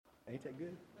Ain't that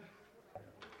good?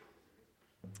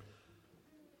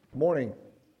 Morning.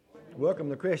 Welcome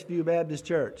to Crestview Baptist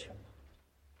Church.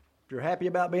 If you're happy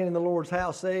about being in the Lord's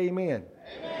house, say amen.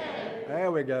 Amen. There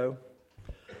we go.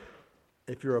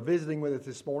 If you're visiting with us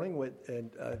this morning,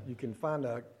 you can find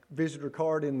a visitor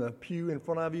card in the pew in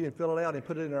front of you and fill it out and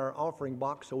put it in our offering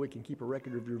box so we can keep a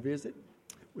record of your visit.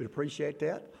 We'd appreciate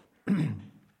that.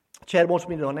 Chad wants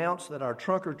me to announce that our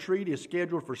trunk or treat is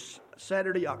scheduled for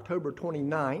Saturday, October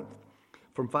 29th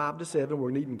from 5 to 7. We're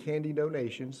needing candy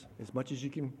donations, as much as you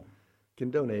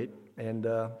can donate. And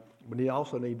we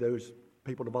also need those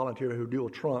people to volunteer who do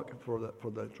a trunk for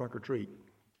the trunk or treat.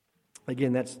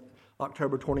 Again, that's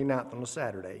October 29th on a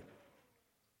Saturday.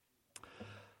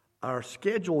 Our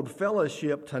scheduled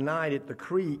fellowship tonight at the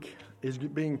Creek is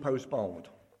being postponed.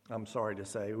 I'm sorry to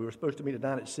say. We were supposed to meet at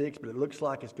 9 at 6, but it looks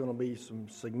like it's going to be some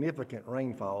significant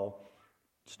rainfall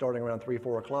starting around 3 or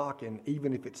 4 o'clock. And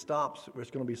even if it stops, it's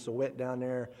going to be so wet down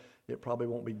there, it probably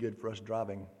won't be good for us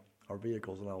driving our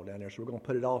vehicles and all down there. So we're going to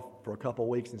put it off for a couple of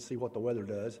weeks and see what the weather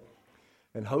does,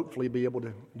 and hopefully be able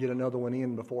to get another one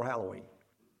in before Halloween.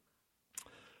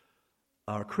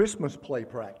 Our Christmas play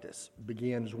practice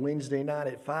begins Wednesday night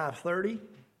at 5:30.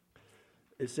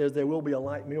 It says there will be a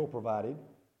light meal provided.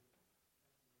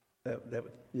 Yep. There will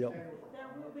be a light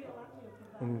meal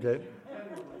provided. Okay.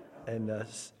 And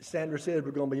Sandra said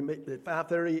we're going to be at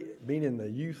 5:30, being in the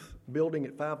youth building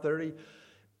at 5:30.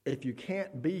 If you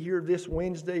can't be here this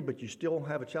Wednesday, but you still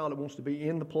have a child that wants to be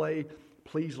in the play,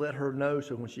 please let her know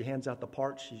so when she hands out the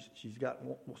parts, she's got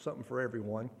something for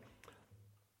everyone.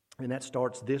 And that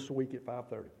starts this week at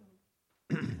 5:30.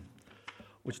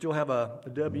 We still have a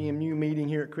WMU meeting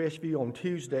here at Crestview on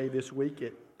Tuesday this week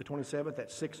at the 27th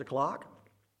at 6 o'clock.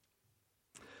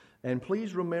 And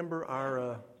please remember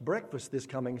our breakfast this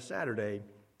coming Saturday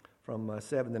from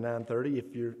 7 to 9:30.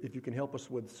 If you can help us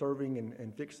with serving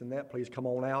and fixing that, please come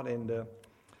on out and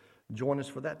join us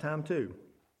for that time too.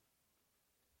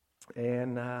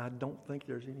 And I don't think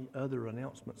there's any other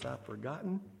announcements I've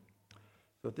forgotten.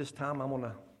 So at this time, I'm going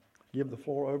to give the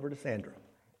floor over to Sandra.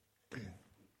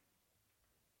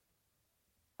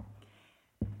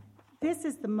 This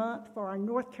is the month for our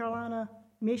North Carolina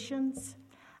missions.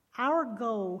 Our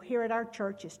goal here at our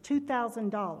church is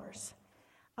 $2,000.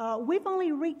 We've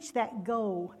only reached that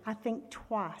goal, I think,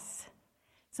 twice.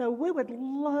 So we would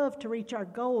love to reach our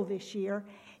goal this year.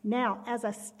 Now, as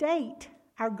a state,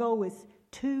 our goal is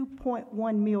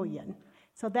 $2.1 million.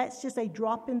 So that's just a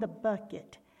drop in the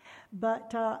bucket.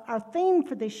 But our theme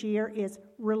for this year is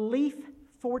relief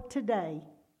for today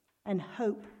and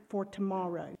hope for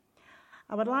tomorrow.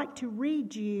 I would like to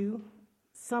read you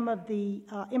some of the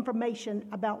information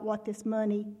about what this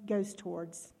money goes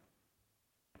towards.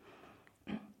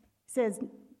 It says,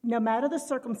 no matter the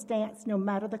circumstance, no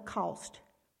matter the cost,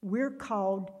 we're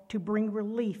called to bring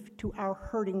relief to our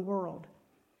hurting world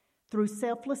through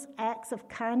selfless acts of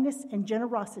kindness and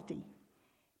generosity.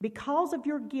 Because of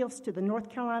your gifts to the North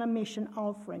Carolina Mission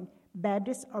Offering,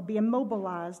 Baptists are being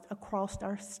mobilized across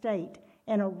our state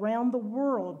and around the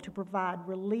world to provide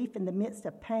relief in the midst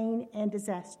of pain and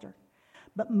disaster.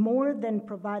 But more than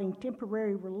providing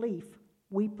temporary relief,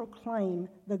 we proclaim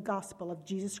the gospel of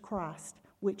Jesus Christ,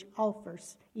 which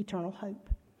offers eternal hope.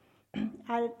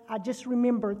 I just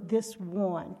remember this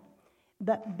one,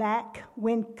 that back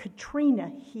when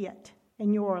Katrina hit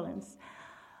in New Orleans,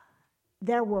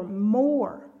 there were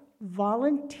more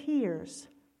volunteers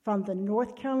from the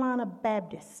North Carolina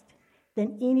Baptist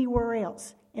than anywhere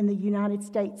else in the United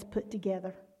States put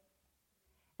together.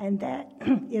 And that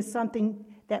is something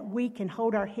that we can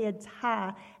hold our heads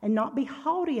high and not be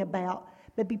haughty about,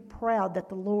 but be proud that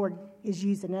the Lord is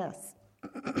using us.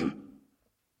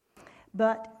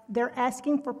 But they're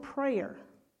asking for prayer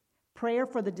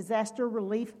for the disaster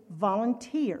relief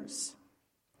volunteers,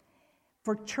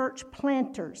 for church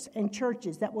planters and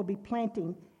churches that will be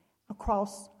planting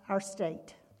across our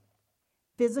state,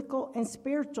 physical and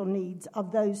spiritual needs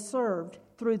of those served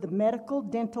through the medical,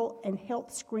 dental, and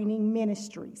health screening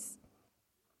ministries.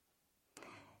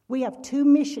 We have 2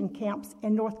 mission camps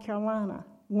in North Carolina.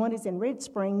 One is in Red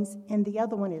Springs, and the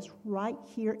other one is right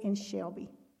here in Shelby.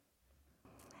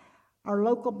 Our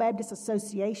local Baptist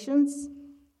associations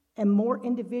and more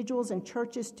individuals and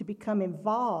churches to become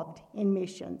involved in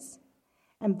missions,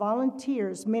 and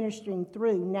volunteers ministering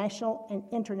through national and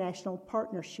international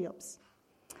partnerships.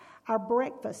 Our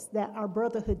breakfast that our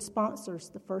brotherhood sponsors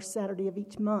the first Saturday of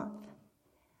each month.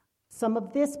 Some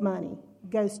of this money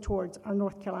goes towards our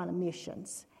North Carolina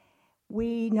missions.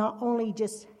 We not only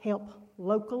just help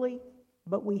locally,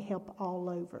 but we help all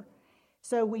over.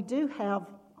 So we do have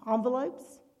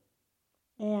envelopes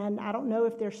And I don't know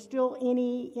if there's still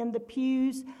any in the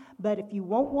pews, but if you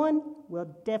want one,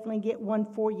 we'll definitely get one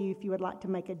for you if you would like to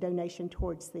make a donation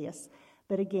towards this.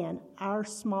 But again, our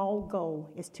small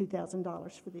goal is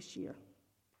 $2,000 for this year.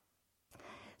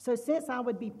 So since I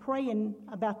would be praying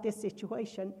about this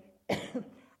situation,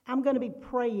 I'm going to be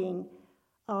praying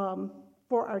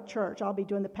for our church. I'll be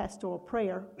doing the pastoral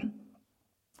prayer.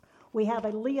 We have a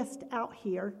list out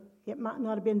here. It might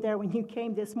not have been there when you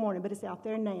came this morning, but it's out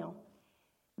there now.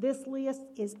 This list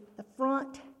is the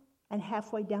front and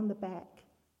halfway down the back.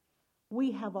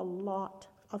 We have a lot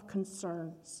of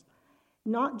concerns,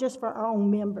 not just for our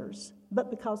own members, but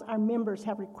because our members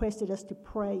have requested us to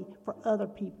pray for other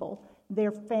people,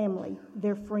 their family,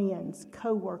 their friends,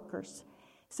 co-workers.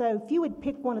 So if you would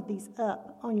pick one of these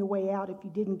up on your way out if you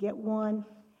didn't get one,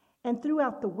 and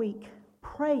throughout the week,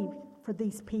 pray for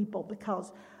these people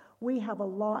because we have a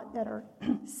lot that are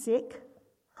sick,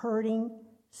 hurting,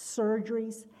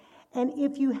 surgeries. And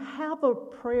if you have a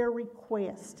prayer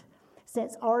request,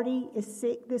 since Artie is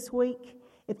sick this week,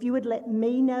 if you would let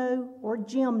me know or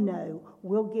Jim know,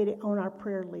 we'll get it on our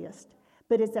prayer list.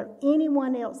 But is there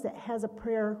anyone else that has a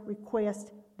prayer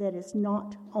request that is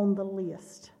not on the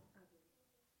list?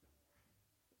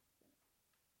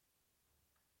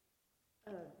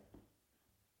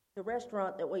 The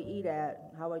restaurant that we eat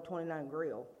at, Highway 29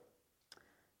 Grill,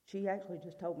 she actually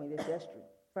just told me this yesterday,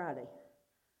 Friday.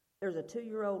 There's a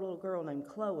 2-year-old little girl named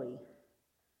Chloe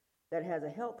that has a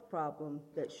health problem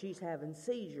that she's having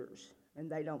seizures,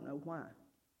 and they don't know why.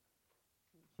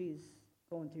 She's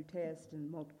going through tests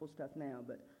and multiple stuff now,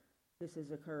 but this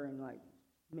is occurring like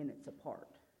minutes apart.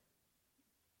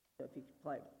 So if you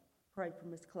could pray for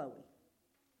Miss Chloe.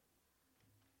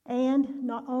 And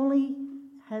not only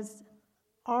has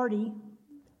Artie,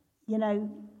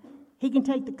 he can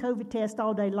take the COVID test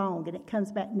all day long and it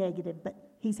comes back negative, but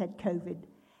he's had COVID.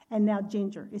 And now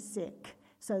Ginger is sick.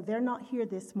 So they're not here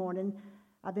this morning.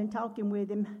 I've been talking with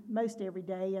him most every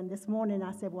day, and this morning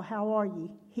I said, well, how are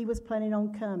you? He was planning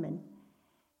on coming.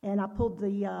 And I pulled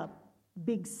the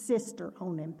big sister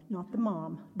on him, not the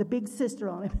mom, the big sister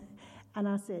on him. And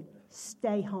I said,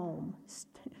 stay home.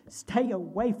 Stay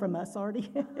away from us,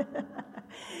 Artie.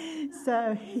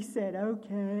 So he said,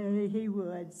 okay, he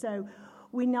would. So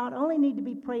we not only need to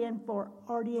be praying for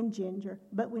Artie and Ginger,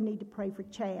 but we need to pray for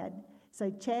Chad. So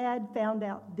Chad found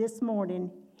out this morning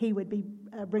he would be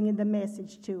bringing the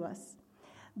message to us.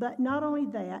 But not only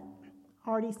that,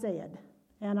 Artie said,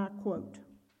 and I quote,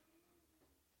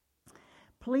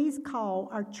 please call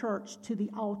our church to the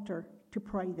altar to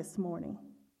pray this morning.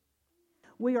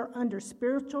 We are under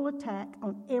spiritual attack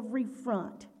on every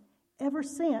front ever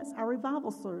since our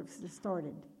revival services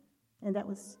started. And that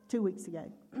was 2 weeks ago.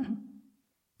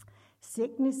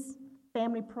 Sickness,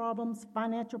 family problems,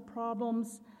 financial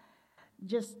problems,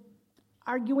 just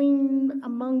arguing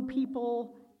among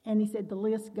people, and he said the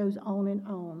list goes on and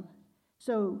on.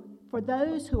 So for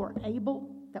those who are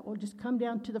able, that will just come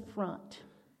down to the front,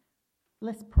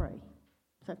 let's pray.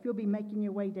 So if you'll be making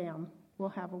your way down, we'll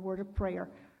have a word of prayer.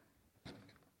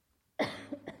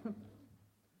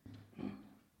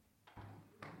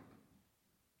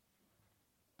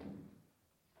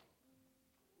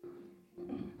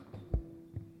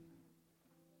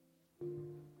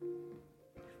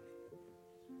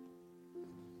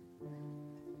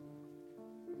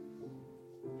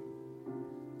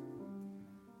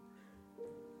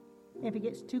 If it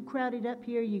gets too crowded up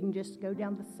here, you can just go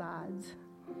down the sides.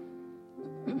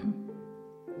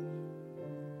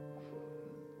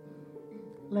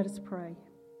 Let us pray.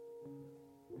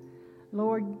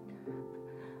 Lord,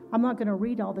 I'm not going to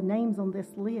read all the names on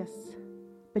this list,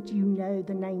 but you know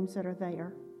the names that are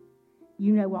there.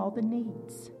 You know all the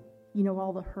needs. You know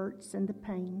all the hurts and the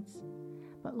pains.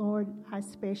 But Lord, I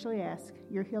especially ask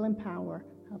your healing power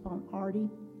upon Artie,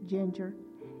 Ginger,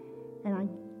 and I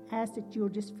ask that you'll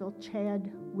just fill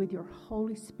Chad with your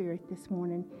Holy Spirit this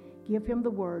morning. Give him the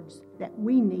words that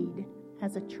we need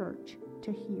as a church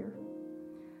to hear.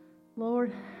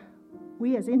 Lord,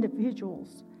 we as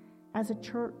individuals, as a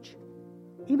church,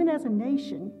 even as a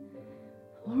nation,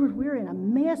 Lord, we're in a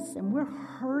mess and we're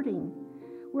hurting.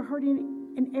 We're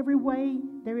hurting in every way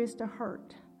there is to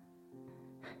hurt.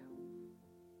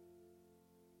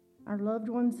 Our loved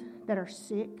ones that are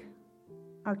sick,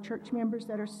 our church members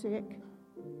that are sick,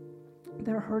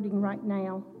 they're hurting right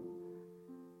now.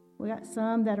 We got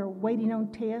some that are waiting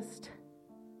on tests.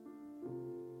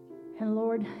 And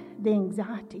Lord, the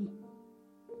anxiety,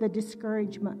 the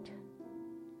discouragement,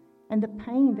 and the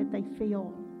pain that they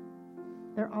feel,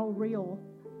 they're all real.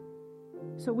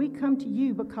 So we come to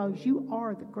you because you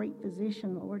are the great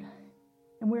physician, Lord.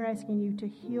 And we're asking you to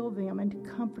heal them and to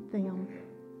comfort them.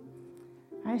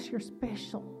 I ask your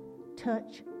special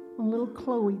touch on little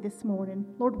Chloe this morning.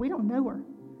 Lord, we don't know her,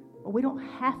 but we don't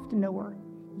have to know her.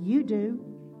 You do.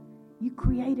 You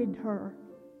created her.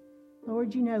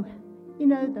 Lord, you know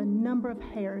the number of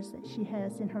hairs that she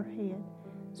has in her head.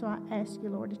 So I ask you,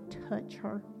 Lord, to touch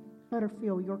her. Let her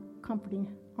feel your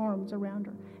comforting arms around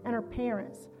her. And her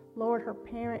parents, Lord, her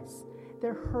parents,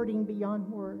 they're hurting beyond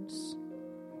words.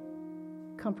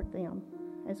 Comfort them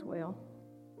as well.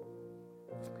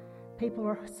 People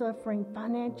are suffering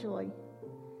financially.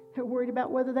 They're worried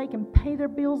about whether they can pay their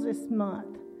bills this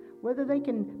month, whether they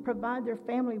can provide their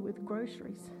family with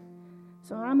groceries.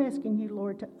 So I'm asking you,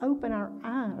 Lord, to open our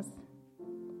eyes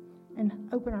and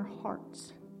open our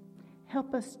hearts.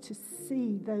 Help us to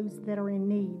see those that are in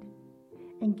need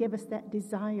and give us that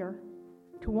desire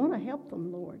to want to help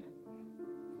them, Lord.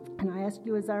 And I ask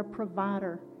you as our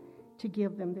provider to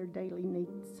give them their daily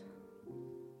needs.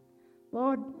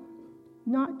 Lord,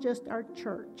 not just our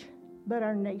church, but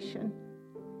our nation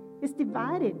is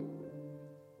divided.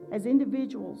 As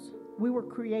individuals, we were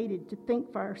created to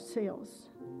think for ourselves.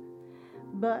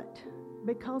 But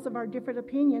because of our different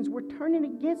opinions, we're turning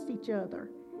against each other.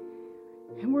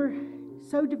 And we're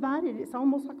so divided, it's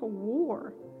almost like a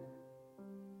war.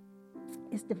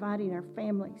 It's dividing our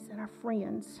families and our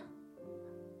friends.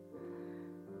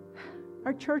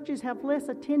 Our churches have less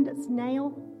attendance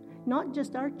now, not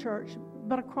just our church,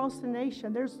 but across the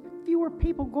nation. There's fewer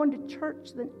people going to church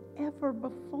than ever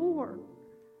before.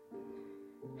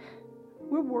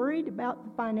 We're worried about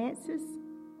the finances.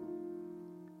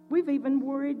 We've even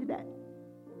worried that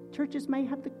churches may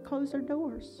have to close their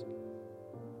doors.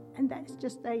 And that's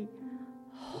just a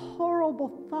horrible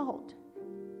thought.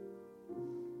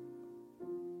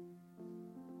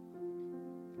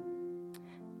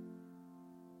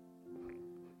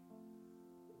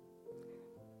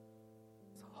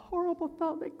 It's a horrible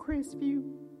thought that Crestview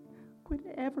would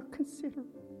ever consider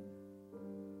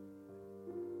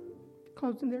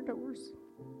closing their doors.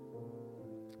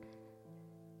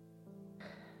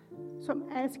 So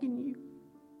I'm asking you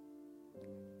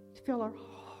to fill our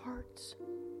hearts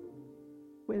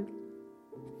with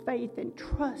faith and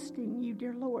trust in you,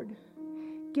 dear Lord.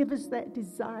 Give us that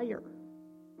desire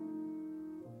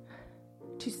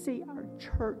to see our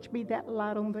church be that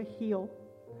light on the hill,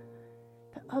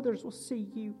 that others will see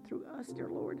you through us, dear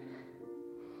Lord.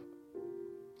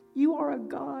 You are a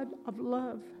God of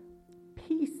love,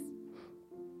 peace,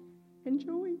 and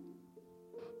joy.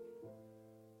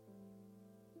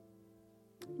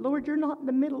 Lord, you're not in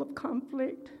the middle of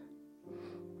conflict.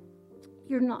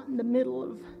 You're not in the middle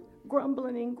of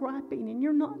grumbling and griping, and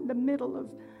you're not in the middle of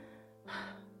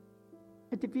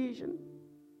a division.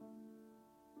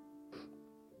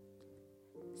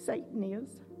 Satan is.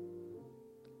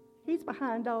 He's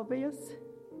behind all this.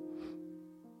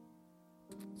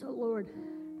 So, Lord,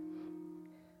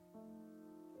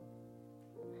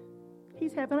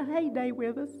 he's having a heyday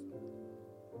with us.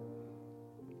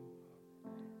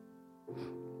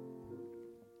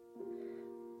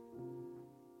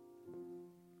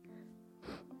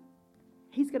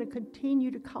 He's going to continue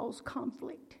to cause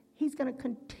conflict. He's going to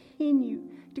continue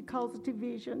to cause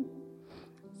division.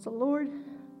 So, Lord,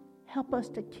 help us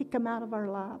to kick him out of our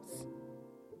lives.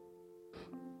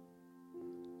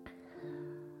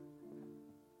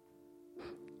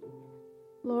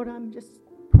 Lord, I'm just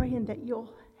praying that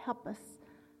you'll help us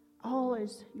all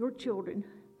as your children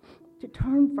to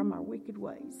turn from our wicked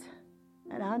ways.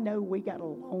 And I know we got a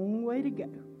long way to go.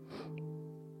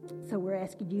 So we're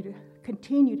asking you to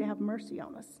continue to have mercy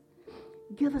on us.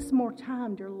 Give us more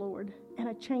time, dear Lord, and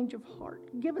a change of heart.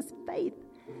 Give us faith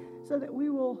so that we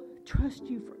will trust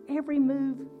you for every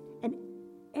move and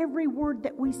every word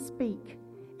that we speak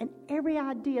and every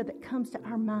idea that comes to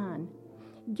our mind.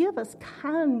 Give us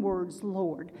kind words,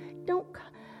 Lord.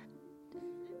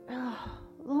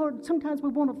 Lord, sometimes we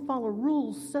want to follow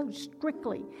rules so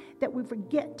strictly that we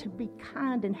forget to be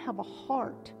kind and have a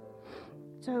heart.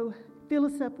 So fill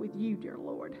us up with you, dear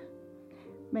Lord.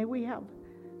 May we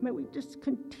just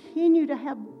continue to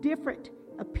have different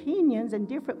opinions and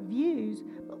different views,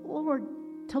 but Lord,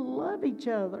 to love each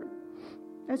other.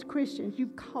 As Christians,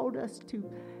 you've called us to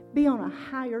be on a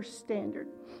higher standard.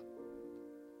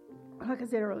 Like I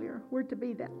said earlier, we're to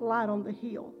be that light on the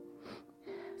hill.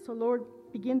 So Lord,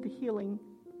 begin the healing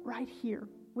right here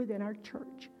within our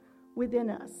church, within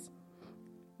us.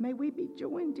 May we be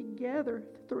joined together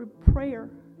through prayer,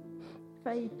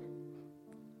 faith,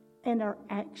 and our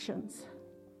actions.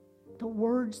 The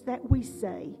words that we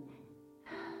say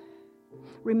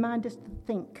remind us to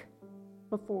think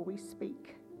before we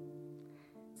speak.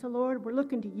 So Lord, we're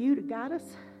looking to you to guide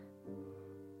us.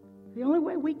 The only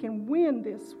way we can win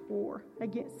this war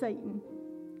against Satan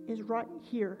is right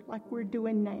here, like we're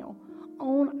doing now,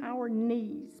 on our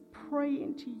knees,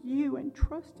 praying to you and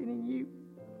trusting in you.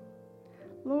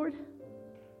 Lord,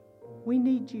 we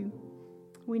need you.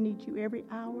 We need you every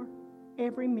hour,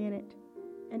 every minute,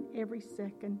 and every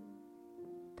second.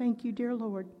 Thank you, dear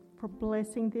Lord, for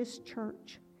blessing this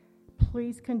church.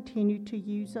 Please continue to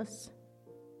use us.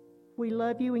 We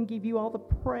love you and give you all the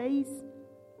praise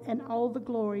and all the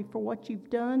glory for what you've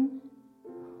done,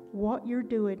 what you're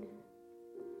doing,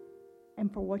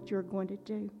 and for what you're going to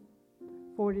do.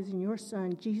 For it is in your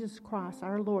Son, Jesus Christ,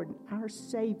 our Lord, our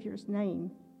Savior's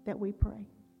name that we pray.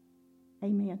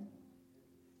 Amen.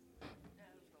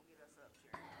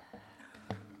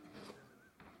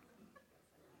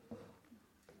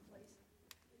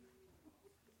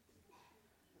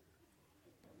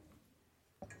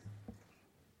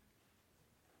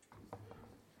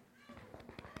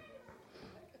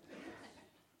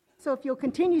 So if you'll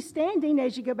continue standing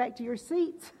as you go back to your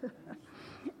seats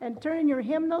and turn your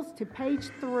hymnals to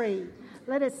page 3.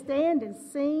 Let us stand and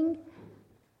sing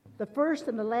the first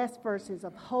and the last verses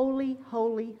of Holy,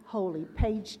 Holy, Holy,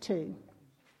 page 2.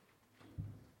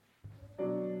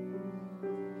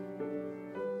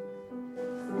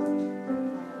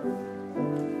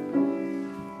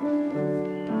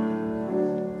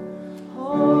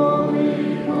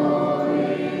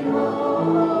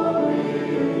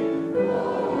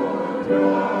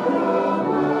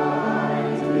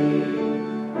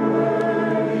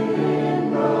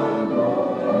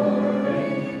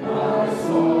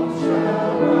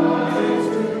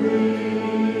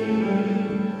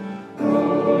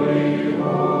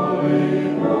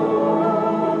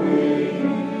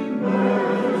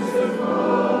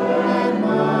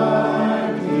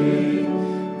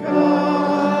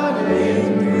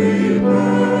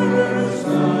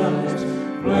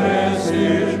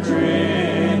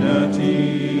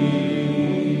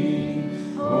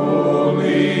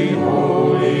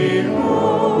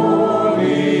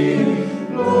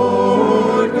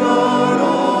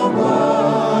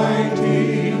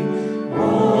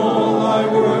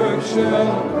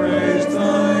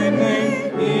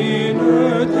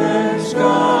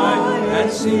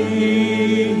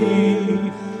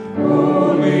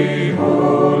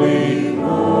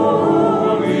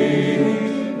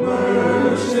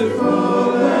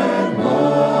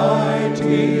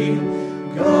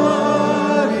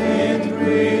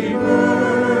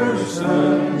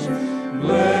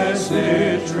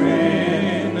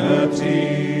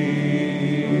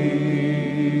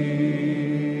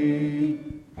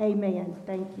 Amen.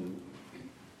 Thank you.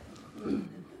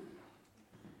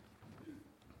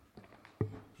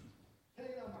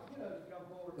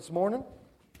 This morning.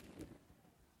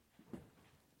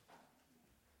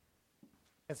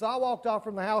 And so I walked off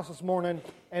from the house this morning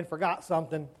and forgot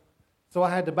something. So I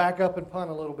had to back up and punt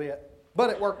a little bit.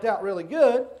 But it worked out really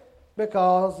good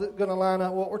because it's going to line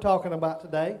up what we're talking about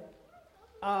today.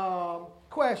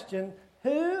 Question,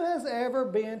 who has ever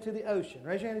been to the ocean?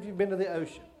 Raise your hand if you've been to the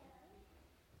ocean.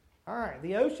 All right,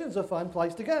 the ocean's a fun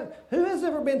place to go. Who has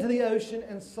ever been to the ocean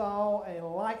and saw a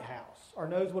lighthouse or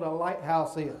knows what a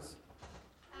lighthouse is?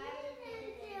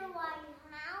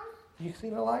 You've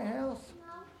seen a lighthouse?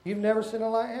 No. You've never seen a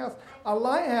lighthouse? A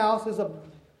lighthouse is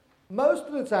most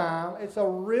of the time, it's a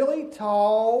really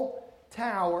tall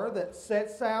tower that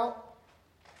sits out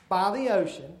by the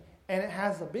ocean, and it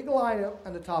has a big light up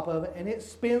on the top of it, and it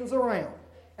spins around.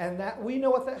 And that we know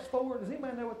what that's for. Does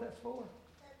anybody know what that's for?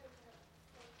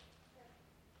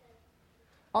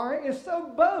 All right, it's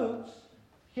so boats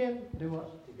can do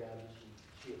what?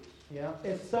 Yeah,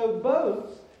 it's so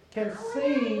boats can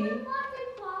see.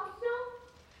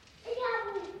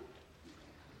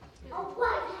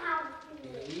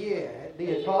 Yeah,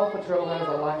 the Paw Patrol has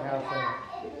a lighthouse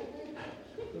in it.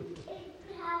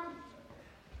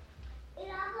 It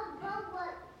has a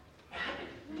boat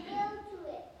nailed to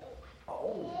it.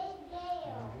 Oh.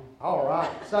 All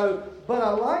right. So, but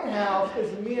a lighthouse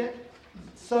is meant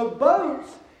so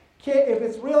boats can, if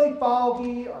it's really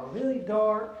foggy or really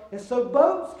dark, and so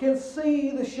boats can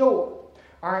see the shore.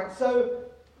 All right. So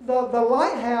the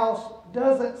lighthouse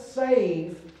doesn't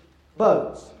save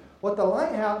boats. What the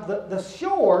lighthouse, the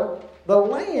shore, the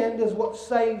land is what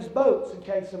saves boats in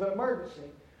case of an emergency.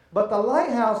 But the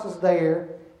lighthouse is there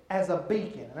as a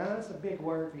beacon. I know that's a big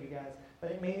word for you guys,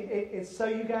 but I mean it's so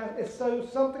you guys, it's so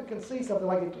something can see something.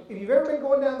 Like if you've ever been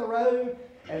going down the road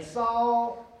and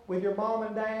saw with your mom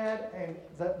and dad and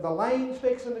the lane's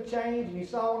fixing to change, and you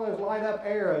saw one of those light up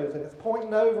arrows and it's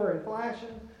pointing over and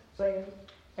flashing, saying,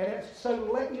 and it's so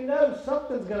to let you know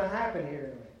something's going to happen here in a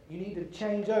minute. You need to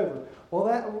change over. Well,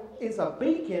 that is a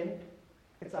beacon.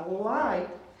 It's a light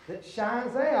that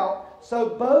shines out so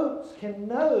boats can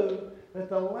know that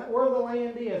where the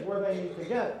land is, where they need to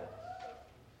go.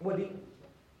 Well,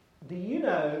 do you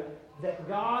know that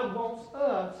God wants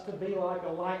us to be like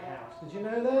a lighthouse? Did you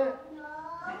know that?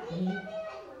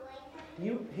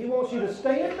 He wants you to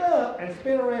stand up and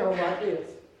spin around like this.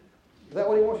 Is that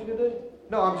what He wants you to do?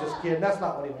 No, I'm just kidding. That's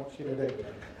not what He wants you to do.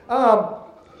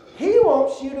 He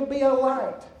wants you to be a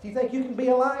light. Do you think you can be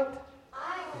a light?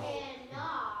 I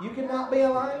cannot. You cannot be a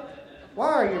light? Why?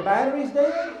 Are your batteries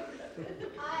dead?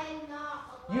 I am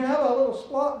not. You have a little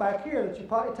slot back here that you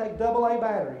probably take AA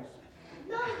batteries.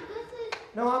 No, this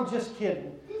No, I'm just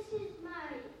kidding. is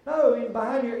mine. No,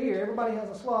 behind your ear, everybody has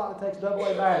a slot that takes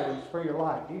AA batteries for your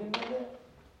light. You didn't know that?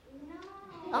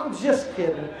 No. I'm just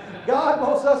kidding. God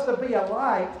wants us to be a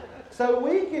light so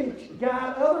we can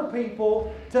guide other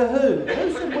people to who?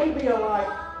 Who should we be a light?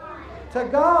 To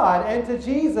God and to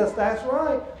Jesus. That's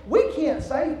right. We can't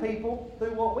save people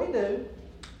through what we do.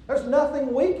 There's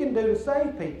nothing we can do to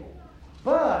save people.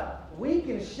 But we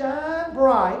can shine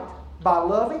bright by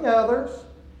loving others,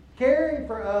 caring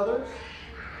for others,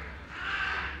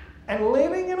 and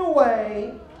living in a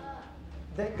way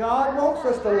that God wants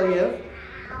us to live.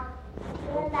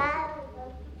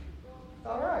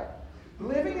 All right.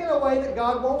 Living in a way that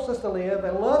God wants us to live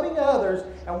and loving others,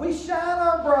 and we shine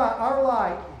our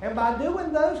light. And by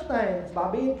doing those things,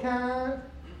 by being kind,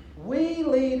 we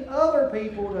lead other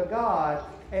people to God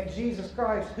and Jesus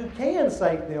Christ, who can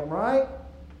save them, right?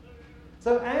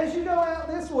 So as you go out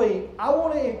this week, I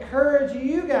want to encourage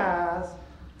you guys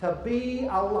to be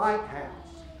a lighthouse.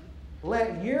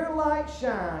 Let your light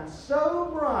shine so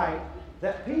bright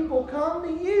that people come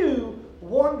to you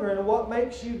wondering what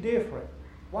makes you different.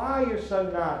 Why you're so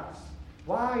nice.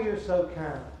 Why you're so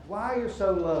kind. Why you're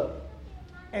so loving.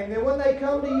 And then when they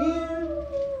come to you,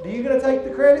 do you going to take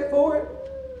the credit for it?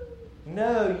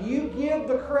 No, you give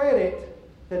the credit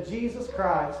to Jesus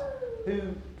Christ, who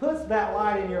puts that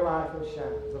light in your life and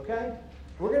shines, okay?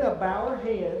 We're going to bow our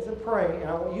heads and pray, and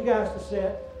I want you guys to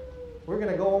sit. We're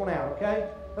going to go on out, okay?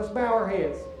 Let's bow our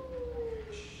heads.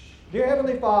 Dear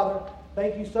Heavenly Father,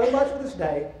 thank you so much for this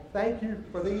day. Thank you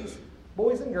for these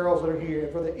boys and girls that are here,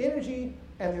 and for the energy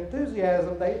and the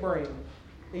enthusiasm they bring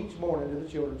each morning to the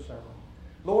children's sermon.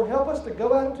 Lord, help us to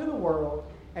go out into the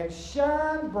world and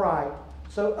shine bright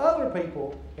so other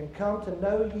people can come to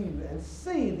know you and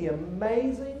see the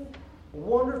amazing,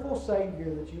 wonderful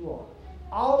Savior that you are.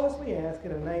 All this we ask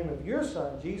in the name of your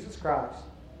Son, Jesus Christ.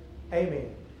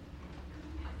 Amen.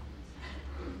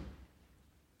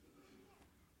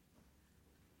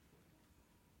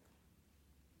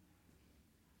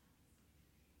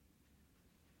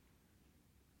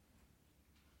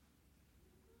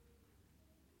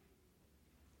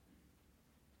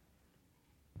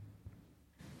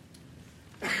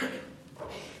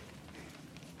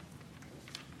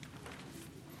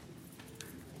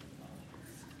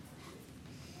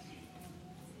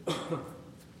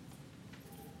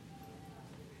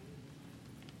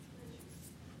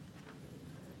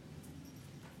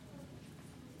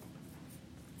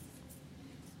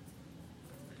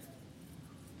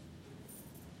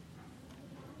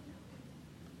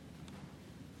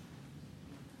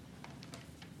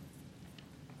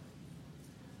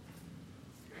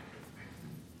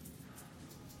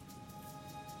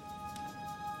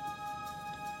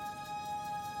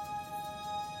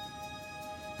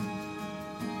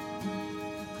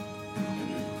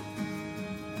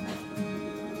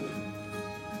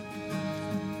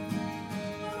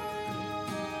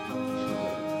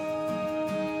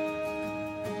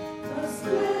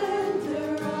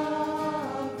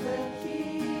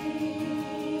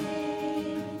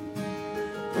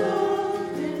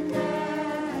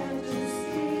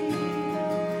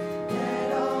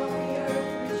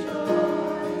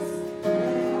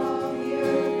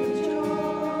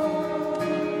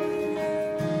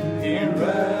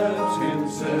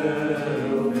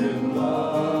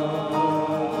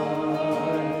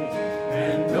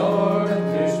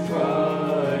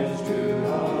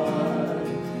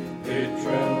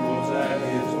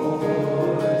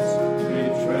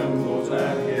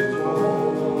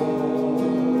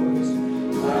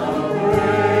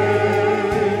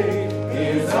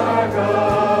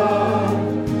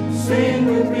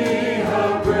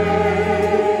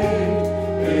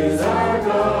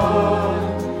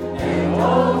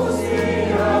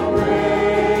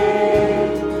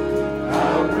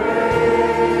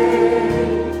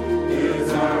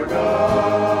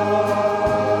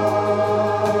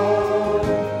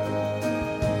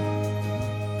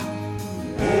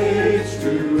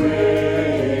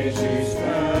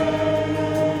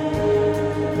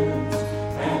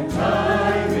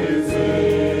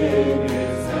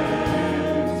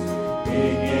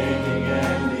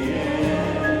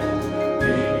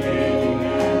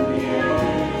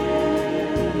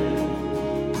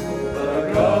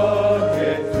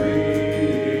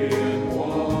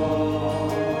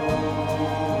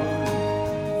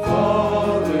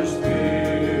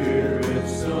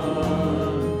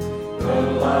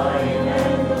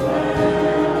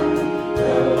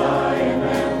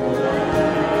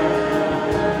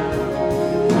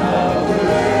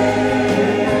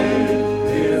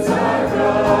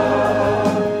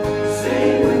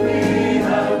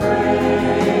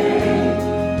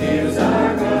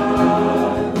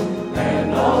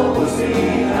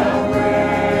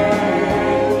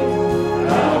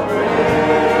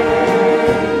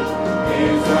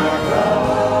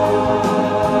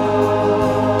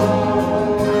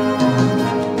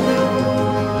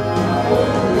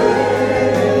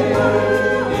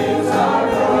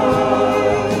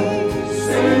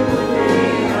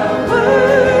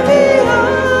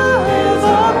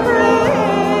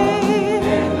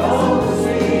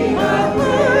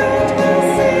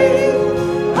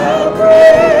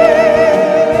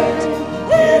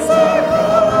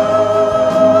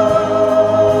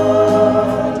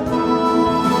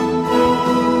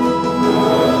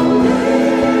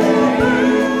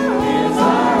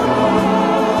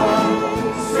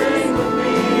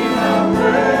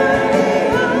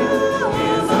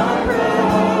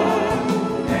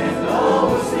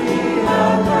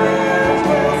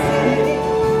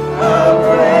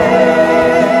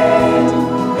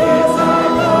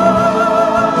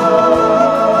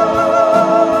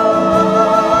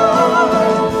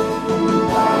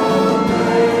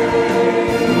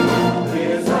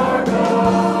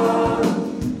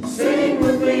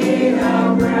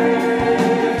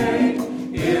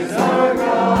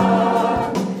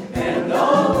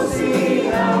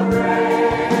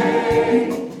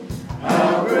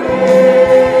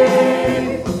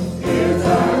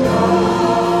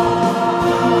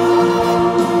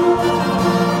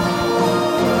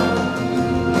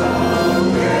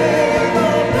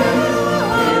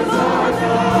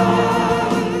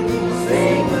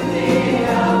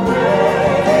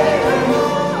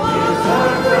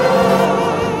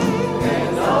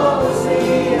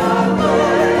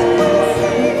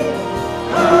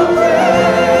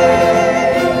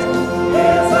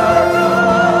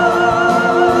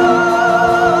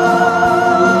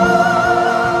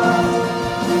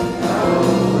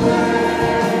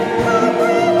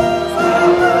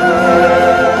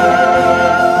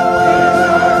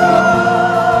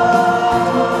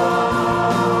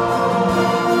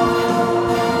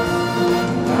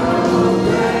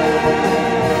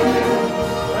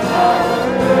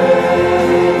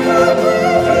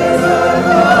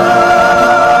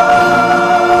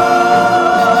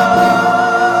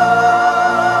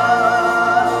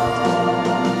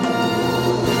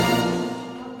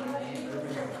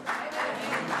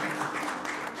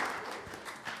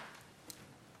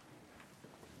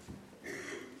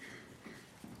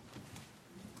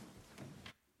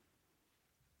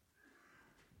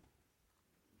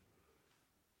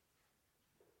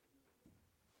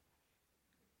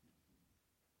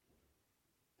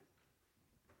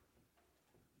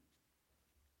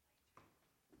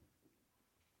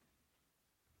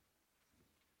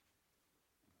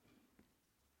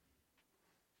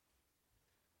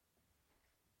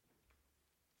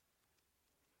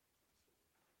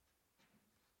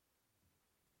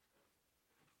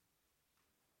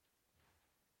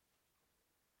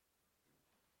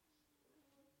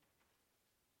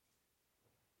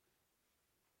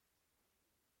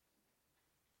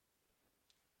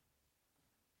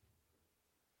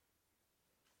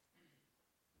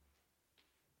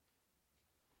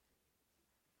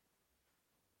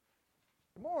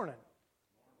 Good morning.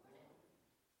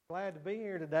 Glad to be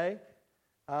here today.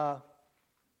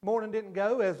 Morning didn't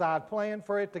go as I'd planned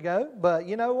for it to go, but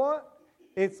you know what?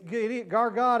 It's good.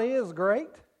 Our God is great,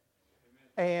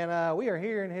 and we are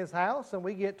here in His house, and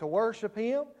we get to worship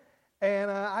Him,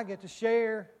 and I get to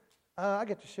share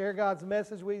God's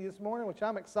message with you this morning, which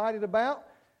I'm excited about.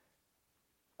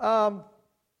 And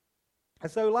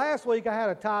so last week I had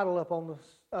a title up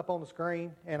on the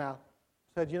screen, and I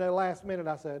said, last minute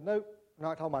I said, nope, I'm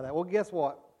not talking about that. Well, guess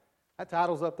what? That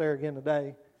title's up there again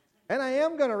today. And I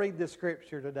am going to read this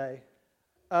scripture today.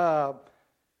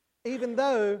 Even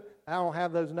though I don't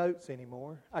have those notes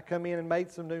anymore. I come in and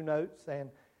made some new notes. And,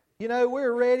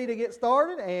 we're ready to get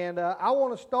started. And I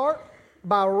want to start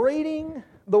by reading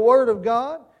the Word of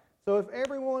God. So if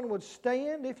everyone would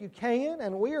stand, if you can.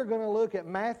 And we are going to look at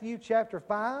Matthew chapter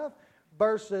 5,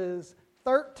 verses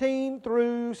 13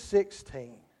 through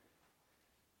 16.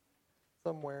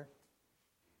 Somewhere.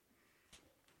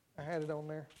 I had it on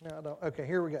there. No, I don't. Okay,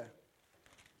 here we go.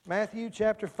 Matthew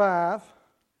chapter 5.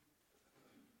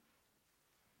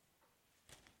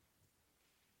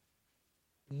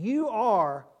 You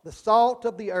are the salt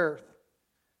of the earth.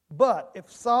 But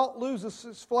if salt loses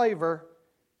its flavor,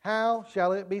 how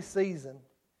shall it be seasoned?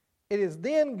 It is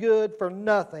then good for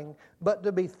nothing but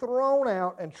to be thrown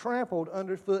out and trampled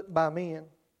underfoot by men.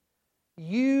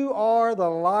 You are the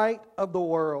light of the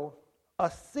world.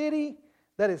 A city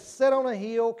that is set on a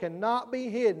hill cannot be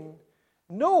hidden,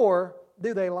 nor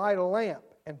do they light a lamp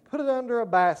and put it under a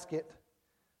basket,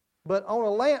 but on a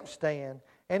lampstand,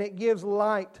 and it gives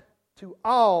light to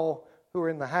all who are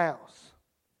in the house.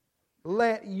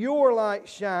 Let your light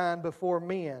shine before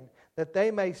men, that they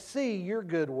may see your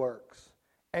good works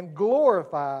and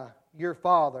glorify your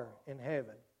Father in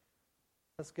heaven.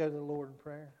 Let's go to the Lord in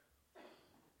prayer.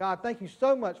 God, thank you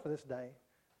so much for this day.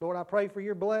 Lord, I pray for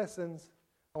your blessings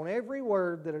on every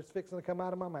word that is fixing to come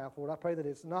out of my mouth. Lord, I pray that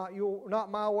it's not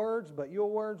my words, but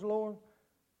your words, Lord.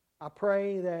 I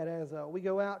pray that as we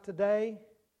go out today,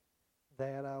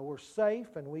 that we're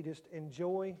safe and we just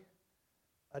enjoy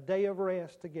a day of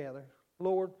rest together.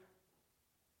 Lord,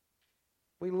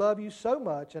 we love you so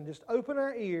much, and just open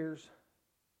our ears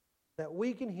that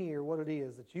we can hear what it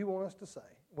is that you want us to say,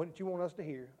 what you want us to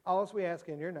hear. All this we ask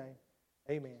in your name.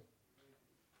 Amen.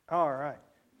 All right.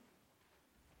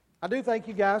 I do thank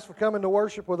you guys for coming to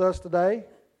worship with us today.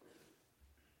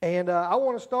 And I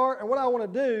want to start, and what I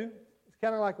want to do is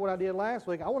kind of like what I did last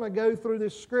week. I want to go through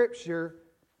this scripture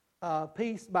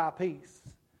piece by piece.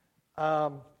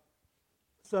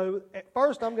 So at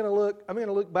first I'm going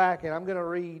to look back, and I'm going to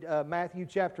read Matthew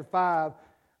chapter 5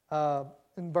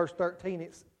 in verse 13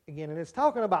 and it's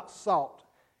talking about salt.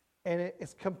 And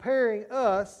it's comparing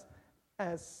us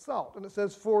as salt. And it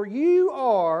says, "For you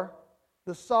are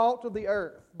the salt of the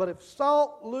earth. But if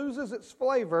salt loses its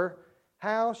flavor,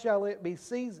 how shall it be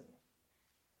seasoned?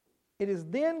 It is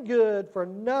then good for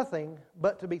nothing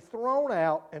but to be thrown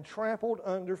out and trampled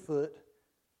underfoot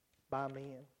by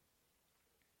men."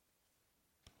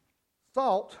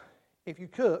 Salt, if you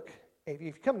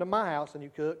come to my house and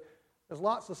you cook, there's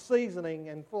lots of seasoning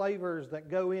and flavors that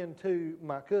go into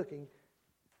my cooking.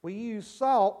 We use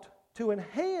salt to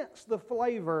enhance the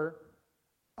flavor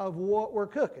of what we're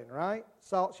cooking, right?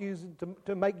 Salt's used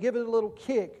to give it a little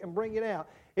kick and bring it out.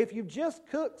 If you just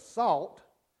cook salt,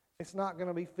 it's not going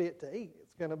to be fit to eat.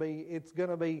 It's going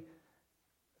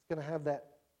to have that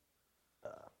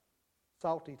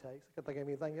salty taste. I can't think of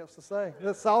anything else to say.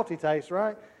 The salty taste,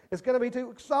 right? It's going to be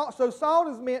too salt. So salt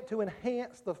is meant to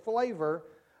enhance the flavor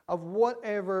of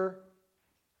whatever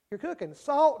you're cooking.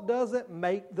 Salt doesn't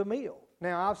make the meal.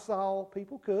 Now, I saw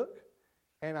people cook,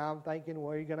 and I'm thinking,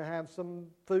 well, you're going to have some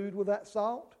food with that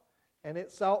salt, and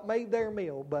salt made their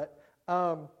meal. But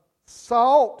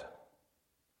salt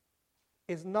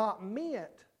is not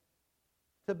meant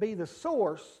to be the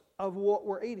source of what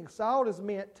we're eating. Salt is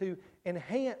meant to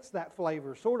enhance that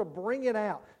flavor, sort of bring it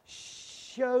out,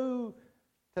 to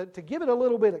give it a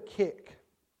little bit of kick.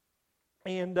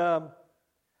 And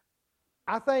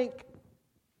I think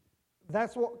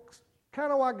that's why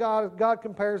God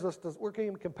compares us to, we're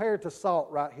compared to salt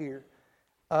right here.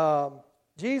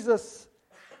 Jesus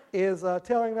is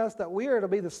telling us that we are to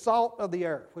be the salt of the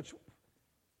earth,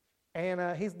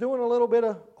 and he's doing a little bit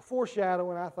of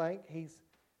foreshadowing, I think. He's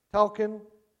talking,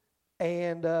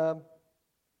 and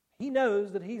he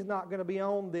knows that he's not going to be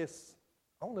on this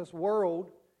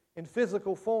world in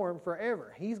physical form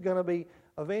forever. He's going to be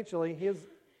eventually,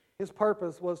 his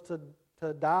purpose was to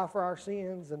die for our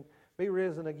sins and be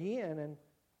risen again. And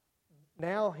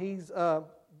now he's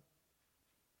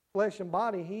flesh and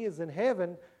body. He is in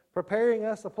heaven preparing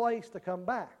us a place to come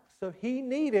back. So he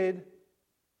needed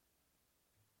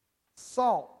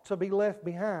salt to be left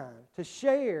behind, to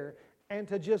share, and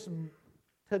to just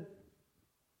to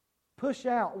push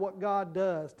out what God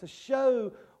does, to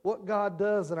show what God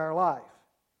does in our life.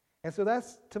 And so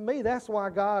to me, that's why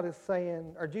God is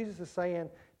saying, or Jesus is saying,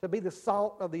 to be the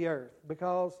salt of the earth.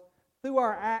 Because through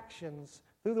our actions,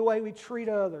 through the way we treat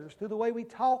others, through the way we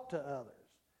talk to others,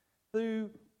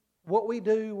 through what we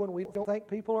do when we don't think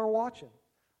people are watching,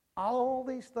 all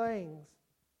these things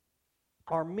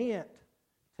are meant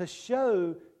to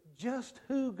show just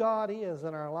who God is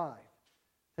in our life.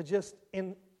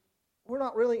 We're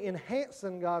not really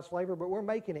enhancing God's flavor, but we're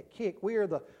making it kick. We are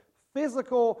the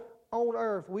physical on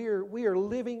earth. We are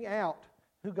living out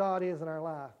who God is in our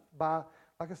life by,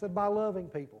 like I said, by loving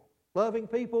people. Loving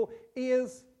people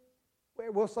is,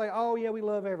 we'll say, oh yeah, we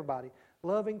love everybody.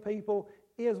 Loving people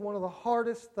is one of the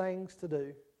hardest things to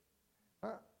do,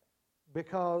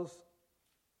 because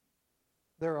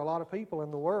there are a lot of people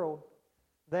in the world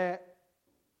that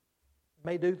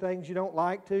may do things you don't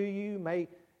like to you.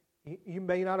 You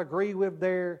may not agree with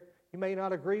their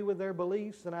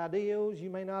beliefs and ideals. You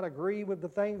may not agree with the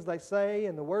things they say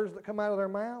and the words that come out of their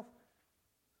mouth.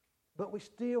 But we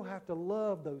still have to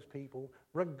love those people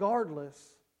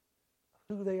regardless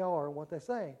of who they are and what they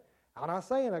say. I'm not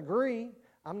saying agree.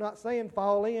 I'm not saying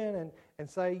fall in and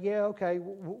say, yeah, okay,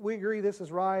 we agree this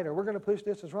is right, or we're going to push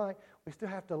this as right. We still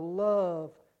have to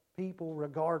love people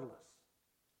regardless.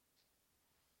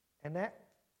 And that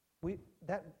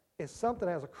is something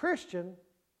as a Christian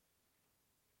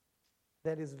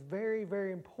that is very,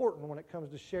 very important when it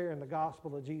comes to sharing the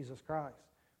gospel of Jesus Christ.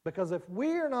 Because if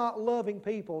we're not loving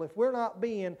people, if we're not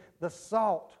being the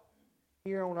salt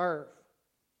here on earth,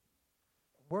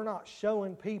 we're not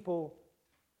showing people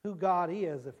who God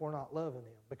is if we're not loving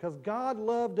them. Because God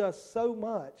loved us so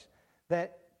much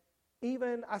that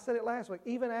even, I said it last week,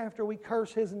 even after we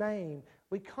curse His name,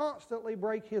 we constantly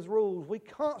break His rules, we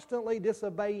constantly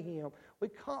disobey Him, we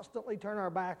constantly turn our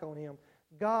back on Him.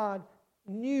 God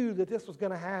knew that this was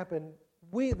going to happen.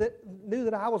 Knew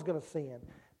that I was going to sin,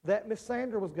 that Miss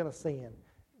Sandra was going to sin,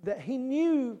 that He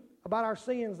knew about our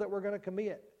sins that we're going to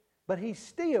commit. But He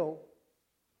still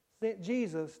sent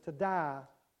Jesus to die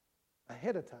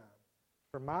ahead of time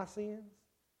for my sins,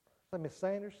 for Miss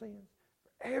Sandra's sins,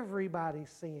 for everybody's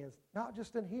sins, not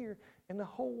just in here, in the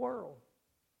whole world.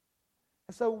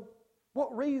 And so,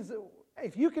 what reason,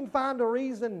 if you can find a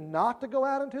reason not to go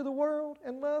out into the world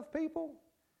and love people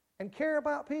and care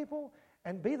about people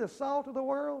and be the salt of the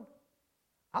world,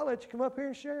 I'll let you come up here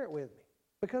and share it with me.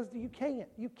 Because you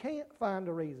can't find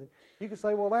a reason. You can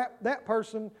say, well, that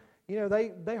person,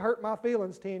 they hurt my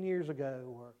feelings 10 years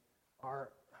ago, or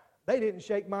they didn't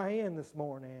shake my hand this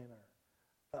morning,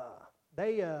 or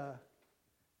they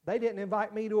didn't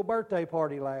invite me to a birthday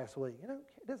party last week.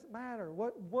 It doesn't matter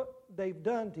what they've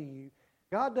done to you.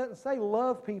 God doesn't say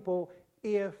love people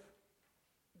if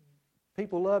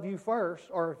people love you first,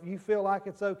 or if you feel like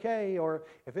it's okay, or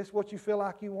if it's what you feel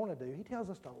like you want to do. He tells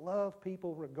us to love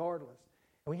people regardless.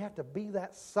 And we have to be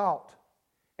that salt.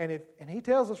 And He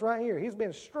tells us right here, He's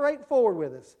been straightforward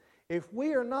with us. If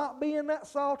we are not being that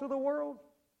salt of the world,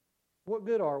 what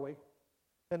good are we?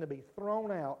 Than to be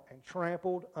thrown out and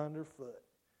trampled underfoot.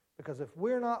 Because if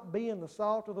we're not being the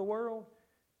salt of the world,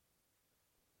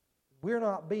 we're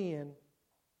not being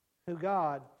who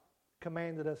God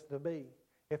commanded us to be.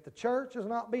 If the church is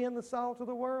not being the salt of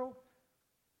the world,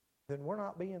 then we're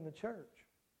not being the church.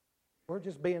 We're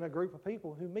just being a group of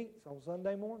people who meets on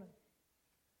Sunday morning.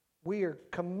 We are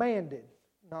commanded,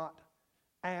 not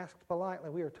asked politely.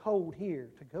 We are told here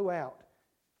to go out,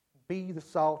 be the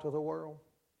salt of the world.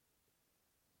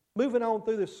 Moving on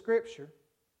through the Scripture,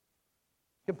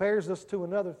 compares us to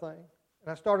another thing.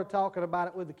 And I started talking about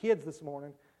it with the kids this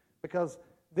morning because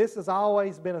this has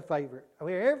always been a favorite. I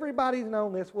mean, everybody's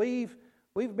known this. We've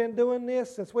been doing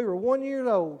this since we were 1 year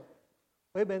old.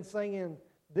 We've been singing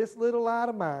 "This Little Light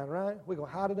of Mine," right? We're going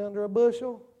to hide it under a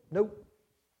bushel? Nope.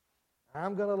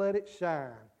 I'm going to let it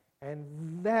shine.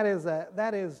 And that is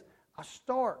a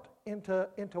start into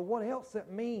what else it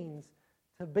means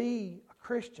to be a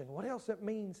Christian, what else it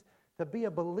means to be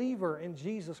a believer in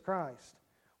Jesus Christ.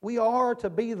 We are to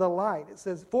be the light. It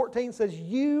says, 14 says,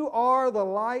 "You are the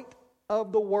light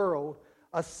of the world.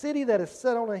 A city that is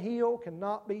set on a hill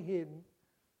cannot be hidden."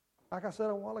 Like I said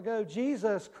a while ago,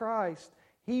 Jesus Christ,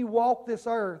 He walked this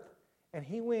earth, and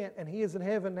He went, and He is in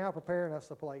heaven now preparing us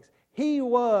a place. He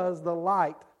was the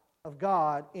light of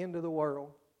God into the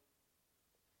world.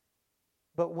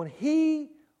 But when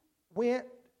He went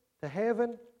to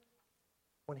heaven,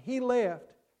 when He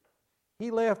left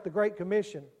the Great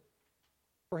Commission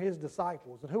for His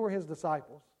disciples. And who are His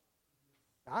disciples?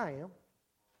 I am.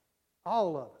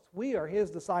 All of us. We are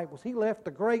His disciples. He left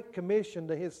the great commission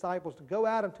to His disciples to go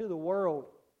out into the world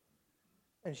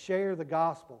and share the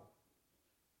gospel.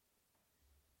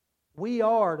 We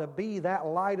are to be that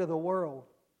light of the world.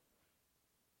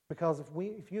 Because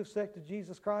if you accepted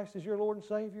Jesus Christ as your Lord and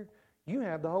Savior, you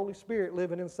have the Holy Spirit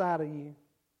living inside of you.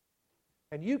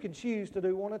 And you can choose to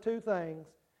do one of two things.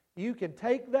 You can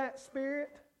take that Spirit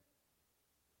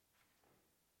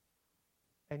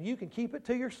and you can keep it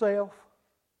to yourself.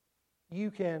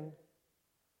 You can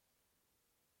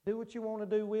do what you want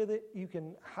to do with it. You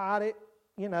can hide it,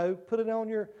 put it on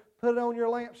your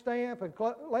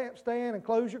lampstand and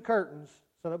close your curtains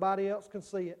so nobody else can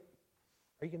see it.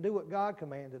 Or you can do what God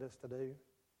commanded us to do.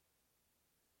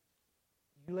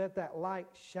 You let that light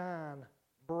shine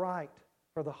bright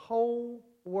for the whole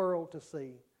world to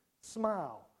see.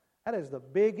 Smile. That is the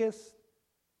biggest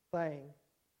thing.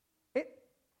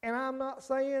 And I'm not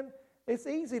saying it's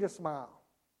easy to smile.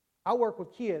 I work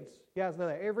with kids. You guys know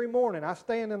that. Every morning I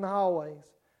stand in the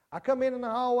hallways. I come in the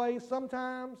hallways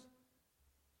sometimes.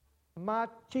 My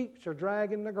cheeks are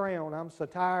dragging the ground. I'm so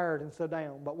tired and so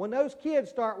down. But when those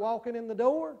kids start walking in the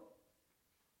door,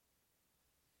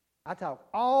 I talk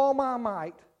all my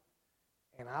might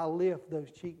and I lift those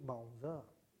cheekbones up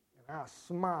and I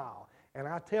smile and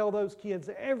I tell those kids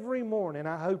every morning,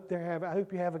 I hope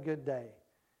you have a good day.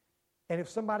 And if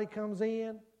somebody comes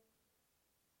in,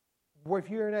 or if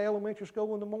you're in elementary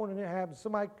school in the morning,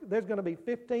 there's going to be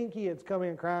 15 kids come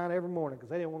in crying every morning because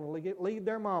they didn't want to leave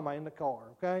their mama in the car,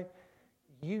 okay?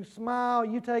 You smile,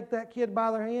 you take that kid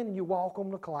by their hand, and you walk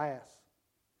them to class.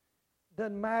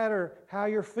 Doesn't matter how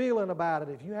you're feeling about it.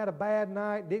 If you had a bad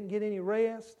night, didn't get any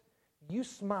rest, you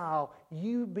smile,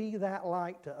 you be that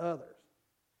light to others.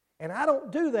 And I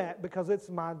don't do that because it's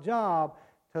my job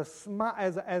to smile,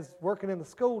 as working in the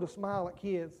school, to smile at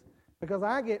kids. Because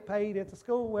I get paid at the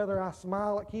school whether I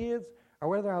smile at kids or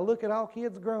whether I look at all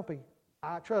kids grumpy.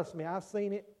 Trust me, I've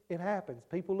seen it. It happens.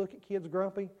 People look at kids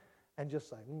grumpy and just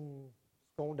say,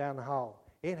 it's going down the hall.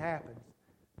 It happens.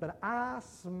 But I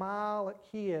smile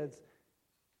at kids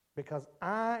because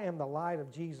I am the light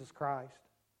of Jesus Christ.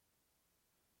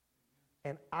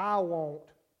 And I want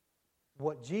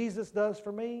what Jesus does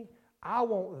for me, I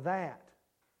want that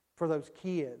for those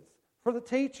kids, for the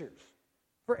teachers,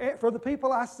 for the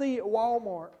people I see at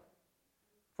Walmart,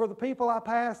 for the people I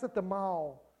pass at the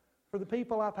mall, for the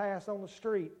people I pass on the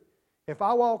street. If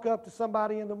I walk up to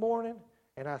somebody in the morning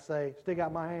and I stick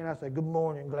out my hand, I say, good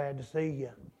morning, glad to see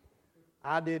you.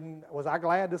 Was I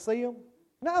glad to see them?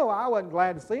 No, I wasn't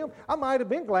glad to see them. I might have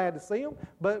been glad to see them,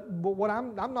 but what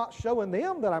I'm not showing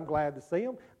them that I'm glad to see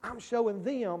them. I'm showing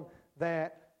them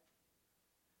that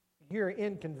you're an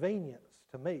inconvenience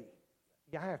to me.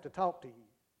 I have to talk to you.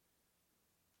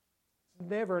 It's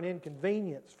never an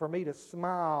inconvenience for me to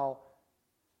smile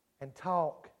and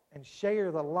talk and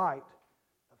share the light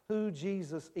of who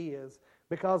Jesus is.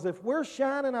 Because if we're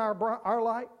shining our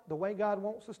light the way God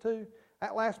wants us to,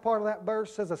 that last part of that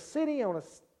verse says, a city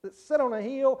that's set on a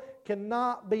hill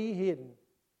cannot be hidden.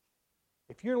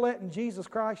 If you're letting Jesus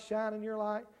Christ shine in your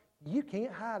light, you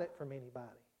can't hide it from anybody.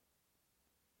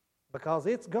 Because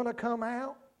it's going to come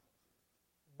out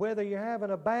whether you're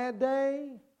having a bad day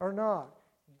or not.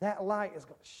 That light is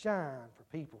going to shine for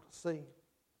people to see.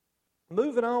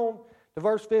 Moving on to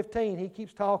verse 15, he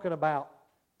keeps talking about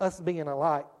us being a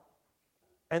light.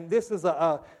 And this is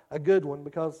a good one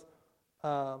because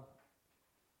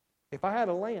if I had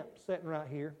a lamp sitting right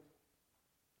here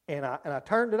and I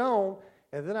turned it on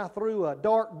and then I threw a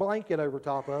dark blanket over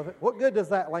top of it, what good does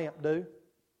that lamp do?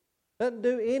 Doesn't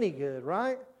do any good,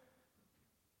 right?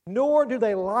 Nor do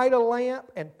they light a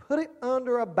lamp and put it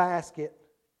under a basket,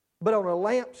 but on a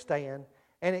lampstand,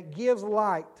 and it gives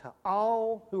light to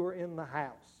all who are in the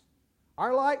house.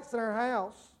 Our lights in our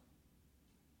house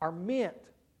are meant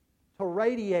to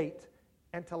radiate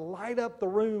and to light up the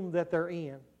room that they're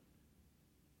in.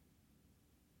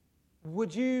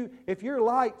 Would you, if your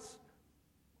lights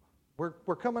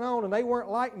were coming on and they weren't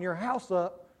lighting your house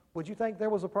up, would you think there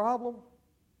was a problem?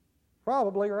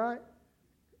 Probably, right?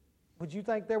 Would you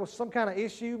think there was some kind of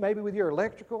issue, maybe with your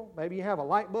electrical? Maybe you have a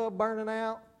light bulb burning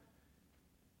out.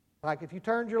 Like if you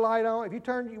turned your light on,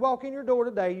 you walk in your door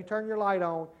today, you turn your light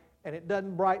on, and it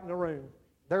doesn't brighten the room.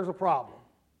 There's a problem.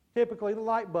 Typically, the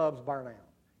light bulbs burn out.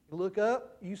 You look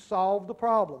up, you solve the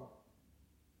problem.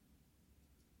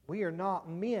 We are not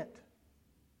meant,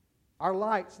 our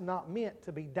light's not meant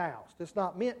to be doused. It's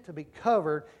not meant to be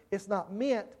covered. It's not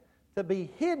meant to be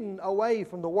hidden away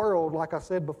from the world, like I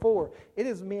said before. It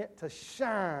is meant to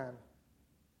shine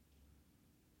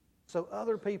so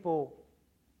other people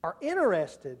are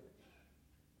interested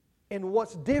in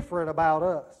what's different about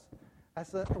us.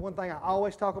 That's the one thing I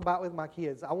always talk about with my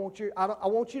kids. I want you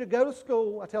to go to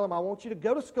school. I tell them I want you to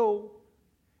go to school,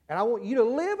 and I want you to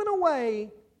live in a way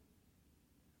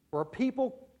where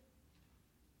people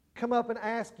come up and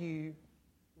ask you,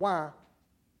 why?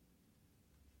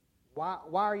 Why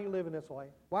are you living this way?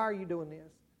 Why are you doing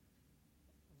this?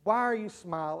 Why are you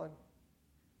smiling?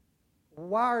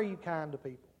 Why are you kind to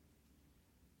people?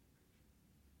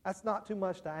 That's not too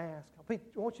much to ask. I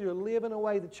want you to live in a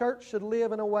way, the church should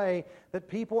live in a way that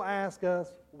people ask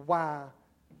us, why?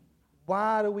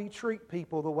 Why do we treat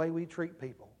people the way we treat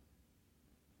people?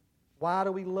 Why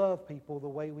do we love people the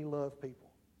way we love people?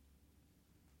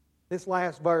 This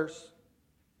last verse,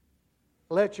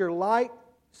 let your light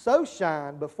so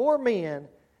shine before men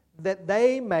that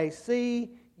they may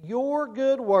see your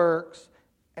good works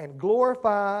and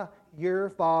glorify your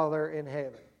Father in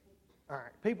heaven. All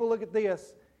right, people look at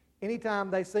this. Anytime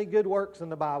they see good works in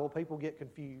the Bible, people get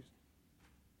confused.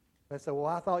 They say, well,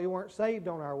 I thought you weren't saved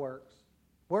on our works.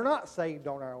 We're not saved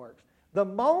on our works. The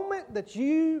moment that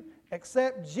you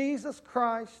accept Jesus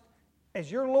Christ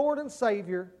as your Lord and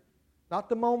Savior, not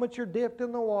the moment you're dipped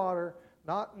in the water,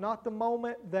 not the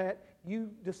moment that you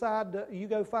decide you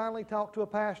go finally talk to a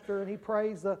pastor and he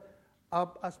prays a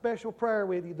special prayer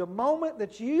with you. The moment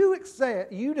that you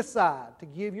decide to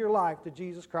give your life to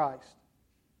Jesus Christ,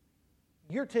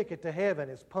 your ticket to heaven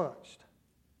is punched.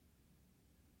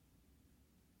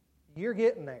 You're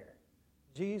getting there.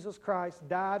 Jesus Christ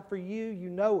died for you, you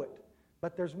know it.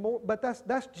 But there's more. But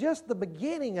that's just the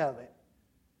beginning of it.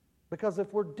 Because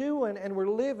if we're doing and we're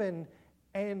living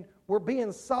and we're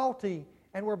being salty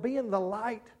and we're being the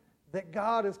light that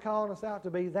God is calling us out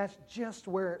to be, that's just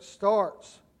where it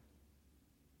starts.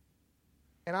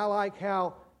 And I like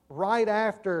how right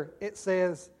after it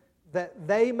says that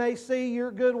they may see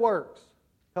your good works.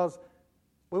 Because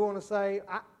we want to say,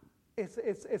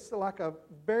 it's like a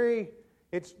very,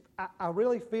 I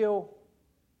really feel,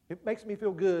 it makes me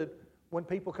feel good when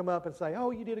people come up and say,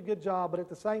 oh, you did a good job. But at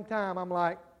the same time, I'm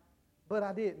like, but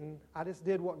I didn't. I just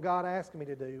did what God asked me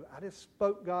to do. I just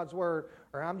spoke God's word.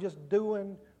 Or I'm just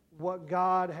doing what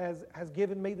God has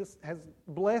given me, has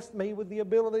blessed me with the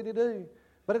ability to do.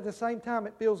 But at the same time,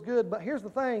 it feels good. But here's the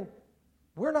thing.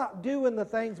 We're not doing the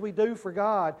things we do for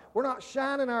God. We're not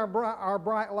shining our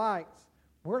bright lights.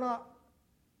 We're not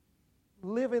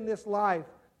living this life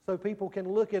so people can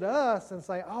look at us and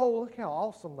say, oh, look how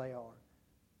awesome they are.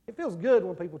 It feels good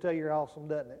when people tell you you're awesome,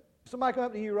 doesn't it? If somebody come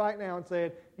up to you right now and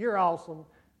said, you're awesome,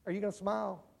 are you going to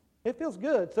smile? It feels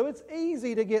good. So it's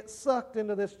easy to get sucked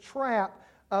into this trap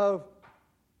of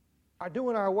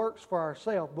doing our works for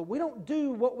ourselves. But we don't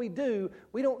do what we do.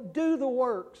 We don't do the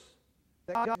works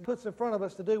that God puts in front of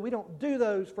us to do. We don't do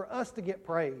those for us to get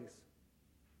praise.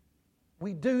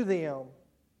 We do them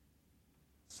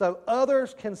so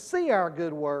others can see our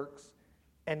good works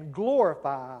and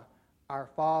glorify our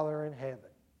Father in heaven.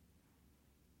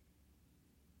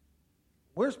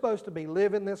 We're supposed to be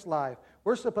living this life.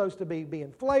 We're supposed to be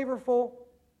being flavorful.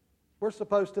 We're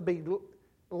supposed to be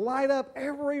light up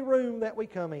every room that we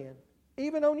come in.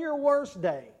 Even on your worst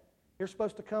day, you're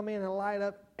supposed to come in and light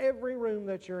up every room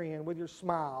that you're in with your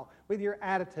smile, with your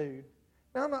attitude.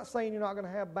 Now, I'm not saying you're not going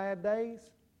to have bad days,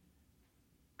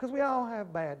 because we all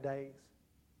have bad days.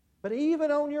 But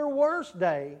even on your worst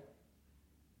day,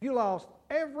 you lost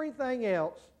everything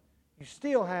else, you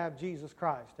still have Jesus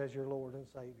Christ as your Lord and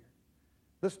Savior.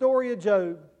 The story of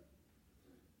Job,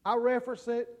 I reference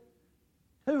it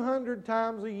 200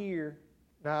 times a year.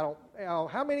 Now,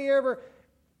 how many ever...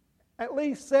 At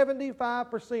least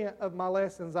 75% of my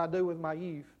lessons I do with my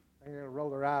youth, they're going to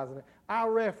roll their eyes in it, I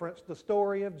reference the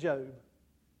story of Job.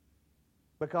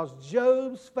 Because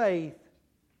Job's faith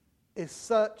is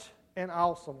such an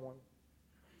awesome one.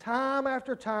 Time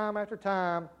after time after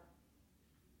time,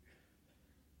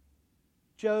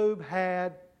 Job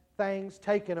had things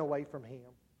taken away from him.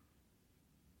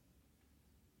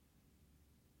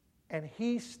 And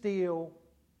he still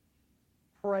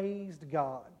praised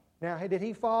God. Now, did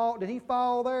he fall? Did he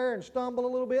fall there and stumble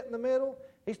a little bit in the middle?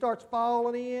 He starts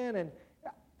falling in, and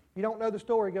you don't know the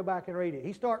story, go back and read it.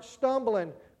 He starts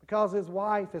stumbling because his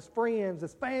wife, his friends,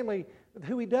 his family,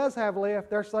 who he does have left,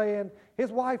 they're saying,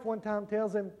 his wife one time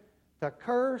tells him to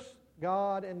curse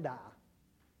God and die.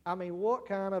 I mean, what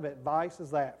kind of advice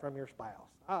is that from your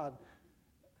spouse?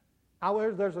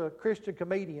 There's a Christian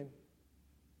comedian,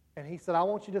 and he said, I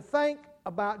want you to think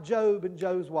about Job and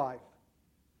Job's wife.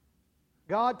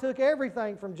 God took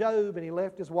everything from Job and he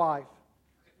left his wife.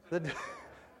 So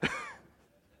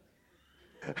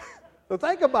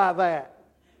think about that.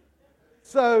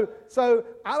 So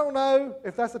I don't know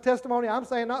if that's a testimony. I'm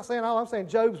saying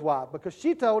Job's wife, because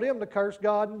she told him to curse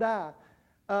God and die.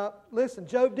 Listen,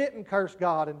 Job didn't curse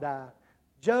God and die.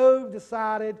 Job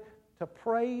decided to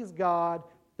praise God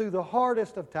through the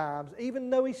hardest of times, even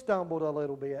though he stumbled a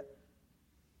little bit.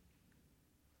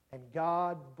 And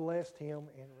God blessed him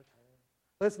in return.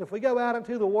 Listen, if we go out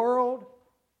into the world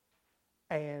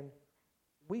and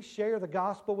we share the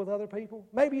gospel with other people,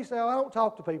 maybe you say, oh, I don't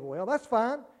talk to people. Well, that's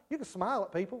fine. You can smile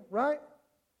at people, right?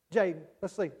 Jaden,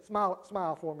 let's see.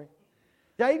 Smile for me.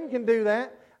 Jaden can do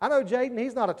that. I know Jaden,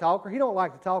 he's not a talker. He don't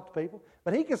like to talk to people.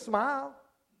 But he can smile.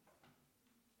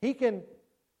 He can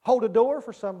hold a door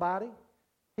for somebody.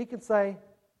 He can say,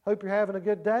 hope you're having a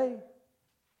good day.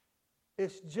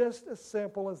 It's just as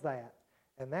simple as that.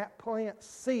 And that plants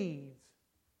seeds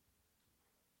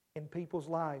in people's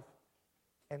life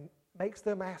and makes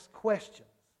them ask questions.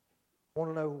 Want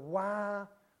to know why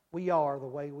we are the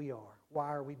way we are.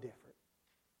 Why are we different?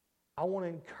 I want to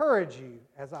encourage you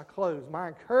as I close. My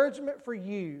encouragement for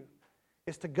you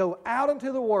is to go out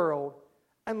into the world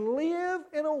and live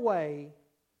in a way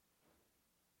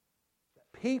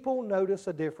that people notice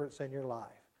a difference in your life.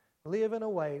 Live in a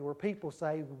way where people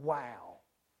say, wow.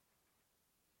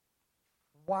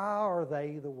 Why are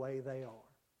they the way they are?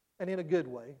 And in a good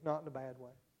way, not in a bad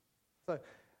way. So,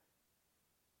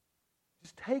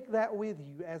 just take that with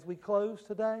you as we close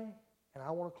today. And I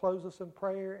want to close us in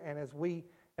prayer. And as we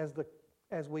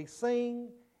sing,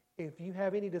 if you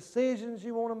have any decisions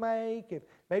you want to make, if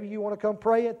maybe you want to come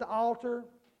pray at the altar,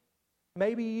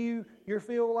 maybe you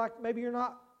feel like maybe you're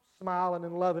not smiling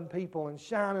and loving people and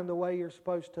shining the way you're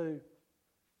supposed to,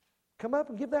 come up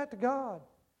and give that to God.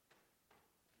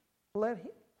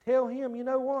 Tell Him, you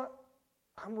know what?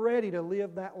 I'm ready to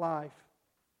live that life.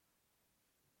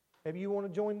 Maybe you want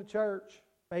to join the church.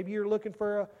 Maybe you're looking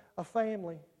for a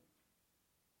family.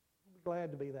 I'd be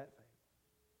glad to be that family.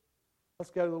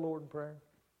 Let's go to the Lord in prayer.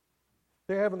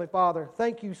 Dear Heavenly Father,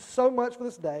 thank you so much for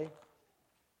this day.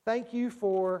 Thank you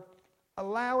for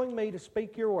allowing me to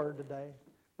speak your word today.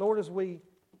 Lord, as we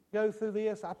go through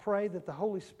this, I pray that the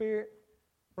Holy Spirit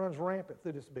runs rampant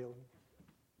through this building.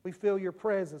 We feel your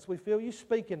presence. We feel you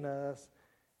speaking to us.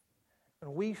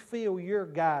 And we feel your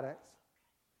guidance.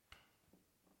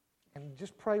 And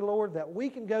just pray, Lord, that we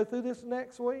can go through this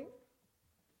next week.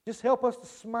 Just help us to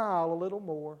smile a little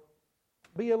more.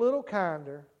 Be a little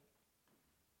kinder.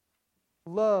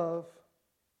 Love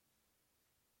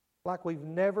like we've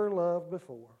never loved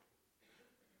before.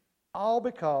 All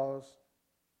because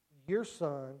your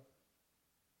Son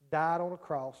died on a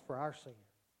cross for our sins.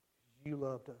 You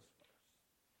loved us first.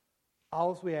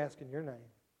 All as we ask in your name.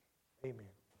 Amen.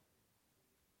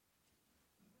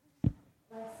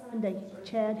 Last Sunday,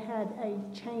 Chad had a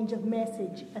change of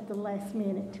message at the last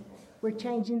minute. We're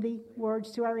changing the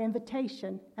words to our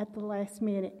invitation at the last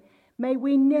minute. May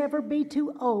we never be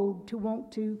too old to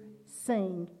want to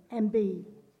sing and be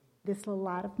this little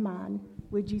light of mine.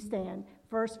 Would you stand?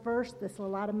 First verse, this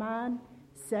little light of mine.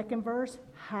 Second verse,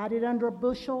 hide it under a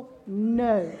bushel.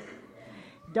 No.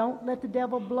 Don't let the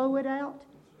devil blow it out.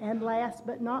 And last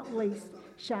but not least,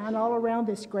 shine all around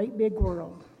this great big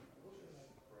world.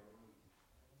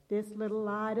 This little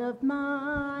light of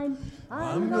mine,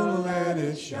 I'm gonna let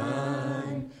it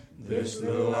shine. This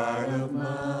little light of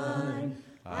mine,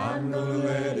 I'm gonna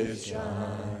let it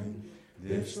shine.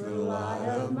 This little light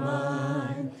of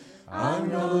mine, I'm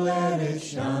gonna let it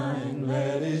shine.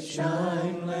 Let it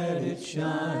shine, let it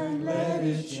shine, let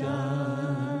it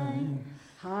shine.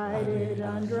 Hide it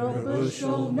under a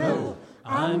bushel, no,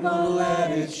 I'm gonna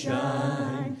let it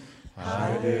shine.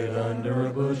 Hide it under a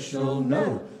bushel,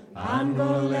 no, I'm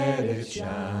gonna let it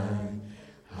shine.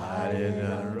 Hide it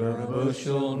under a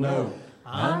bushel, no,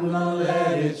 I'm gonna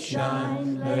let it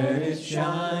shine. Let it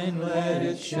shine, let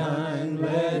it shine,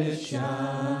 let it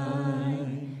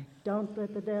shine. Don't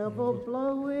let the devil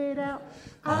blow it out.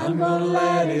 I'm gonna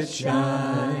let it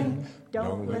shine.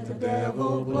 Don't let the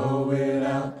devil blow it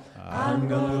out. I'm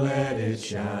gonna let it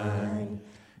shine.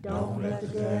 Don't let the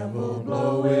devil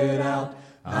blow it out.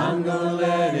 I'm gonna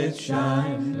let it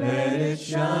shine, let it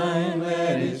shine,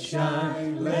 let it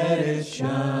shine, let it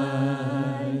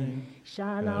shine.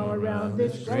 Shine all around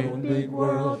this great big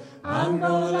world. I'm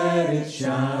gonna let it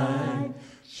shine.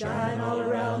 Shine all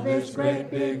around this great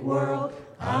big world.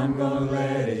 I'm gonna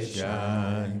let it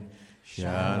shine.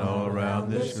 Shine all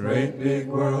around this great big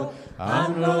world.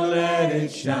 I'm gonna let it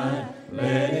shine.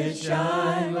 Let it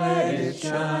shine, let it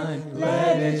shine,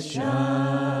 let it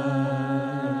shine.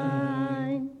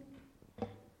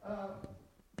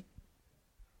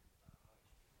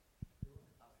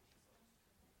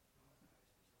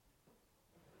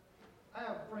 I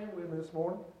have a friend with me this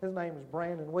morning. His name is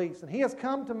Brandon Weeks, and he has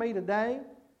come to me today,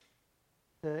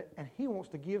 and he wants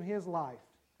to give his life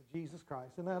to Jesus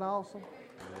Christ. Isn't that awesome?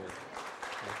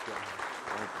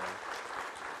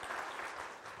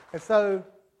 And so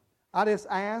I just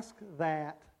ask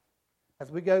that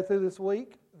as we go through this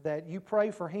week, that you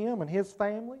pray for him and his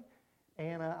family.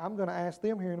 And I'm going to ask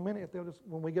them here in a minute if they'll just,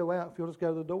 when we go out, if you'll just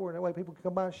go to the door, and that way people can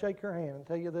come by and shake your hand and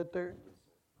tell you that they're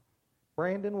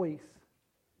Brandon Weiss.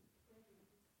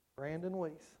 Brandon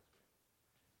Weiss.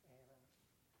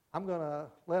 I'm going to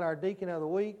let our deacon of the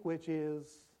week, which is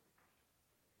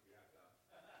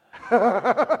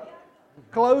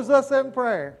close us in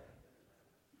prayer.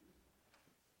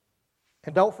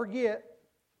 And don't forget,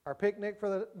 our picnic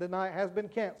for the night has been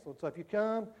canceled. So if you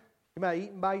come, you may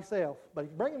eat by yourself. But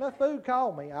if you bring enough food,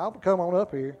 call me. I'll come on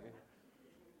up here.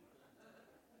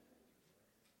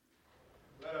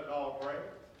 Let us all pray.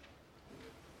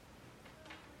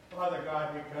 Father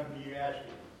God, we come to you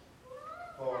asking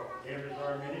for forgiveness of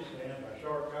our many sins, our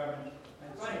shortcomings,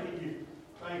 and thank you,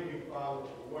 Father,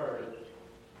 for the words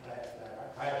that our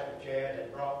Pastor Chad has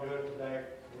brought to us today.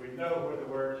 We know where the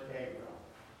words came from.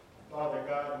 Father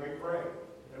God, we pray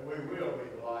that we will be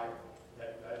the light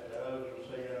that others will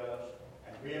see in us.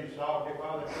 And being salty,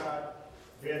 Father God,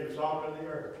 being the salt of the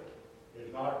earth,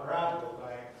 is not a prideful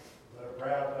thing, but a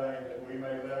proud thing that we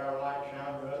may let our light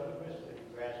shine for others to see.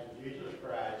 We ask in Jesus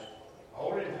Christ,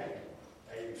 holy name.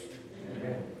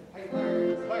 Amen. Hey,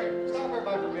 Larry, stop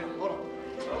everybody for a minute. Hold on.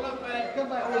 Hold up, man. Come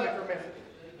back with me for a minute.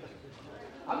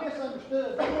 I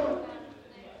misunderstood.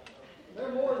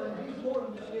 They're more than, he's more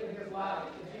than just giving his life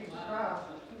to Jesus Christ.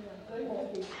 They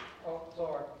won't be. Oh,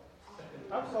 sorry.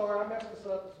 I'm sorry, I messed this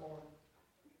up this morning.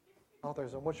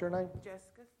 Authors, what's your name?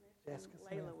 Jessica Smith. Jessica and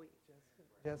Smith. Layla Weeks.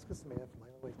 Jessica Smith,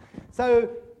 Layla Weeks. So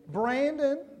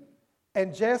Brandon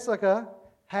and Jessica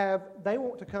they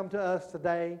want to come to us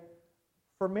today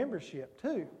for membership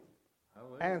too.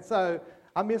 And so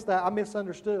I missed that. I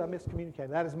misunderstood. I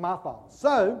miscommunicated. That is my fault.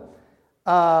 So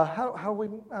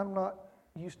I'm not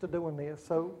used to doing this.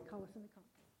 So Call us in the conference.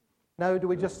 no, do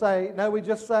we just say? No, we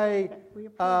just say.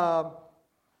 All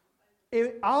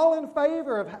in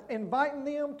favor of inviting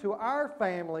them to our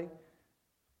family.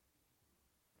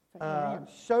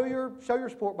 Show your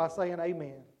support by saying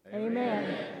amen.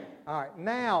 Amen. All right,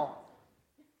 now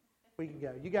we can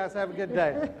go. You guys have a good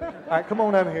day. All right, come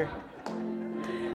on over here.